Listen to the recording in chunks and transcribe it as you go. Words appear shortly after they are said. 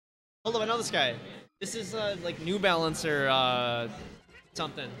Hold up, I know this guy. This is like New Balance or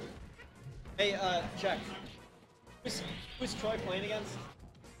something. Hey, check. Who's Troy playing against?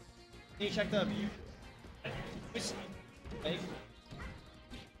 Can you check the? Who's? Hey.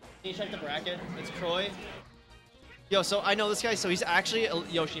 Can you check the bracket? It's Croix. Yo, so I know this guy. So he's actually a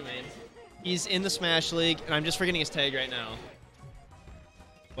Yoshi main. He's in the Smash League, and I'm just forgetting his tag right now.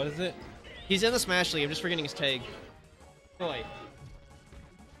 What is it? He's in the Smash League. I'm just forgetting his tag. Croix.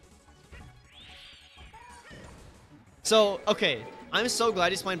 So, okay, I'm so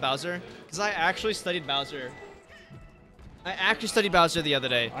glad he's playing Bowser, because I actually studied Bowser. I actually studied Bowser the other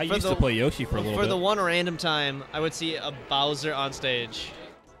day. I used to play Yoshi for a little bit. For the one random time, I would see a Bowser on stage.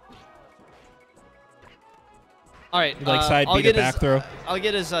 All right, like side B to back throw. I'll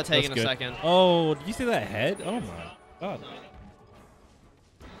get his tag in a second. Oh, did you see that head? Oh my god.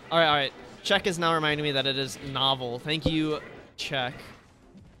 All right. Check is now reminding me that it is novel. Thank you, Check.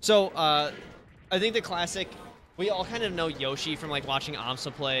 So, I think the classic. We all kind of know Yoshi from like watching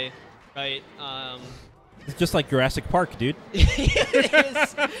Amsa play, right? It's just like Jurassic Park, dude. This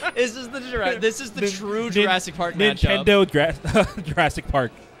is the true Jurassic Park matchup. Nintendo Jurassic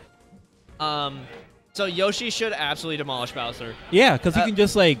Park. So Yoshi should absolutely demolish Bowser. Yeah, because he can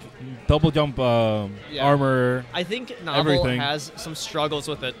just like double jump armor. I think Novel has some struggles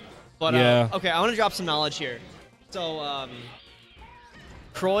with it. But okay, I want to drop some knowledge here. So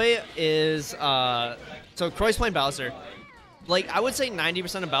Croix is Croix's playing Bowser. Like I would say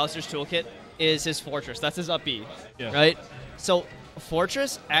 90% of Bowser's toolkit is his Fortress. That's his up B. Yeah. Right? So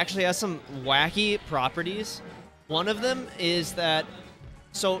Fortress actually has some wacky properties. One of them is that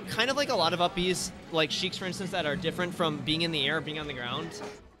so kind of like a lot of up Bs, like Sheiks for instance, that are different from being in the air or being on the ground.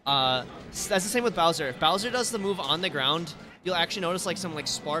 That's the same with Bowser. If Bowser does the move on the ground, you'll actually notice like some like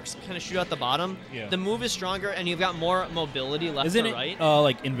sparks kind of shoot out the bottom. Yeah. The move is stronger and you've got more mobility left to right. Isn't it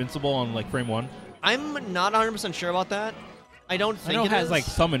like invincible on like frame 1? I'm not 100% sure about that. I don't think it has like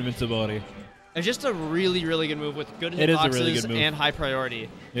some invincibility. It's just a really, really good move with good hitboxes and high priority.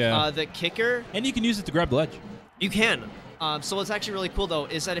 Yeah. The kicker. And you can use it to grab the ledge. You can. So what's actually really cool though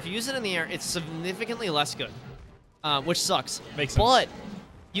is that if you use it in the air, it's significantly less good, which sucks. Makes sense. But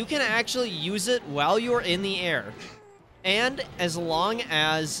you can actually use it while you're in the air, and as long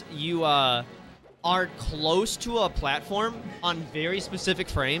as you are close to a platform on very specific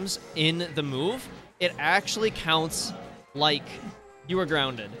frames in the move, it actually counts like you were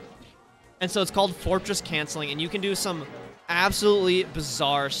grounded. And so it's called Fortress Canceling, and you can do some absolutely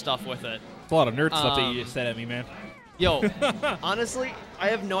bizarre stuff with it. It's a lot of nerd stuff that you just said at me, man. Yo, honestly, I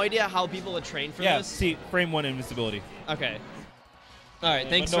have no idea how people would train for this. Yeah, see, frame 1 invincibility. Okay. All right,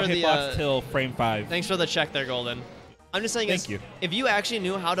 thanks no for the hitbox till frame 5. Thanks for the check there, Golden. I'm just saying, Thank you. If you actually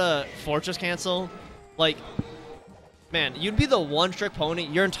knew how to Fortress Cancel, like, man, you'd be the one-trick pony.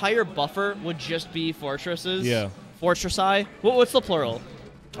 Your entire buffer would just be fortresses. Yeah. Fortress-I. What's the plural?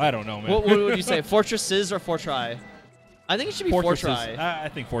 I don't know, man. What would you say? Fortresses or Fortry? I think it should be Fortry. I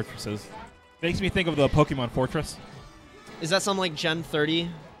think Fortresses. Makes me think of the Pokemon Fortress. Is that something like Gen 30?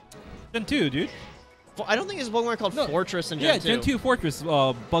 Gen 2, dude. I don't think there's a Pokemon called Fortress in Gen 2. Yeah, Gen 2 Fortress,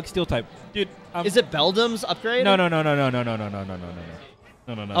 Bug Steel type. Dude, is it Beldum's upgrade? No.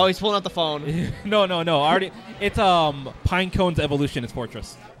 Oh, he's pulling out the phone. No. Already, it's Pinecone's evolution is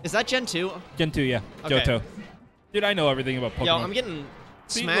Fortress. Is that Gen 2? Gen 2, yeah. Okay. Johto. Dude, I know everything about Pokemon. Yo, I'm getting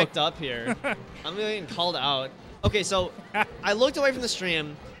smacked up here. I'm getting called out. Okay, so I looked away from the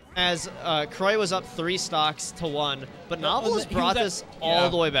stream as Croix was up 3 stocks to 1, but Novel has brought this all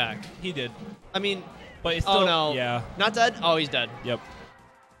the way back. He did. I mean, but it's still, oh no, yeah. Not dead? Oh, he's dead. Yep.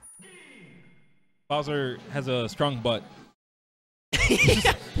 Bowser has a strong butt.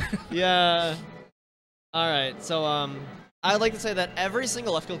 Yeah. All right, so I'd like to say that every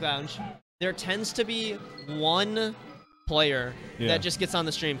single left click lounge, there tends to be one player that just gets on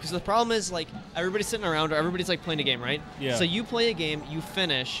the stream, because the problem is like everybody's sitting around or everybody's like playing a game, right? Yeah. So you play a game, you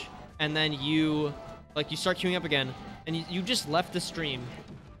finish, and then you start queuing up again, and you just left the stream,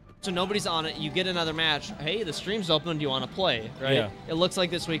 so nobody's on it. You get another match. Hey, the stream's open. Do you want to play? Right? Yeah. It looks like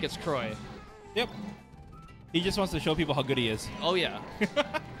this week it's Croix. Yep. He just wants to show people how good he is. Oh yeah.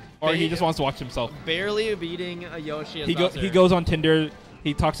 Or he just wants to watch himself. Barely beating a Yoshi. He goes on Tinder.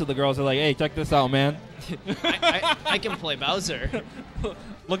 He talks to the girls. They're like, "Hey, check this out, man. I can play Bowser.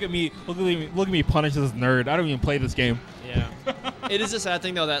 Look at me punish this nerd. I don't even play this game." Yeah. It is a sad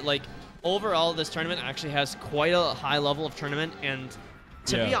thing though that like overall this tournament actually has quite a high level of tournament, and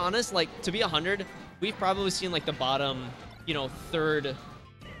to be honest, like to be 100, we've probably seen like the bottom, third,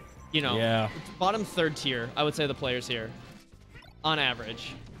 bottom third tier. I would say the players here, on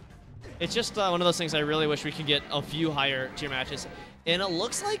average. It's just one of those things I really wish we could get a few higher tier matches. And it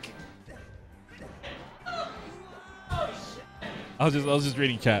looks like I was just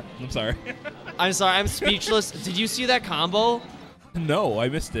reading chat. I'm sorry. I'm sorry. I'm speechless. Did you see that combo? No, I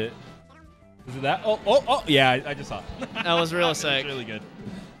missed it. Is it that? Oh. Yeah, I just saw it. That was real sick. Really good.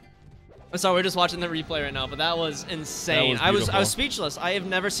 I'm sorry, we're just watching the replay right now, but that was insane. That was I was speechless. I have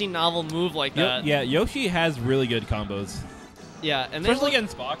never seen Novel move like that. Yeah, Yoshi has really good combos. Yeah, and especially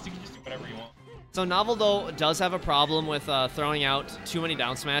against Fox, you can just do whatever you want. So Novel though does have a problem with throwing out too many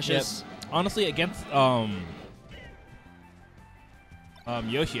down smashes. Yep. Honestly, against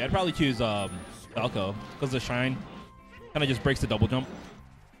Yoshi, I'd probably choose Falco because the Shine kind of just breaks the double jump.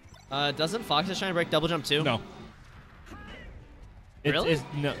 Doesn't Fox's Shine break double jump too? No. Really?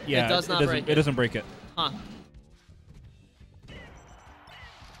 No, yeah, it does not break it. It doesn't break it. Huh.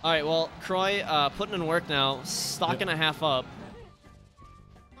 All right, well, Croix putting in work now, stock and a half up.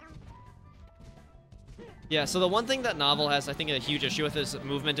 Yeah, so the one thing that Novel has, I think, a huge issue with his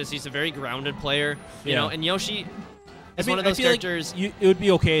movement is he's a very grounded player. You know, and Yoshi is one of those characters. Like it would be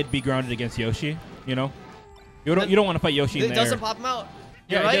okay to be grounded against Yoshi. You know, you don't want to fight Yoshi. It doesn't pop him out.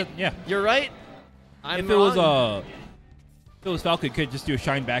 You're right. You're right. I'm wrong. If it was Falco, could just do a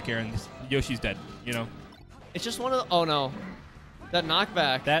Shine back air and Yoshi's dead. You know. It's just one of the. Oh no, that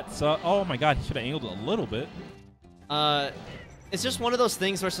knockback. That's oh my god, he should have angled it a little bit. It's just one of those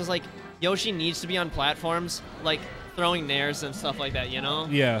things where it's just like Yoshi needs to be on platforms, like throwing nairs and stuff like that, you know?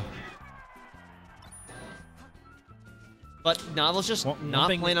 Yeah. But Novel's just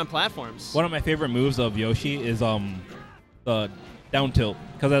not playing on platforms. One of my favorite moves of Yoshi is the down tilt,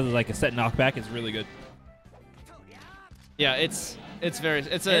 because as like a set knockback, it's really good. Yeah, it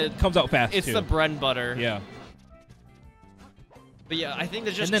comes out fast. It's too. the bread and butter. Yeah. But yeah, I think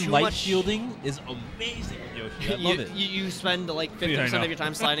there's just and then too light much shielding is amazing with Yoshi. I love it. You spend like 50% of your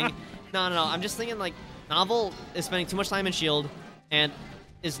time sliding. No. I'm just thinking like Novel is spending too much time in shield and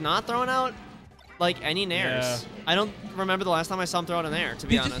is not throwing out like any nairs. Yeah. I don't remember the last time I saw him throw out an air, to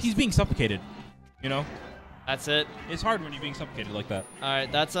be honest. He's being suffocated, you know? That's it. It's hard when you're being suffocated like that. All right,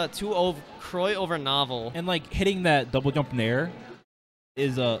 that's a 2-0 Croix over Novel. And like hitting that double jump nair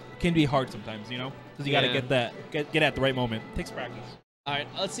is can be hard sometimes, you know? Because you got to get at the right moment. It takes practice. All right,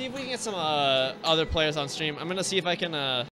 let's see if we can get some other players on stream. I'm going to see if I can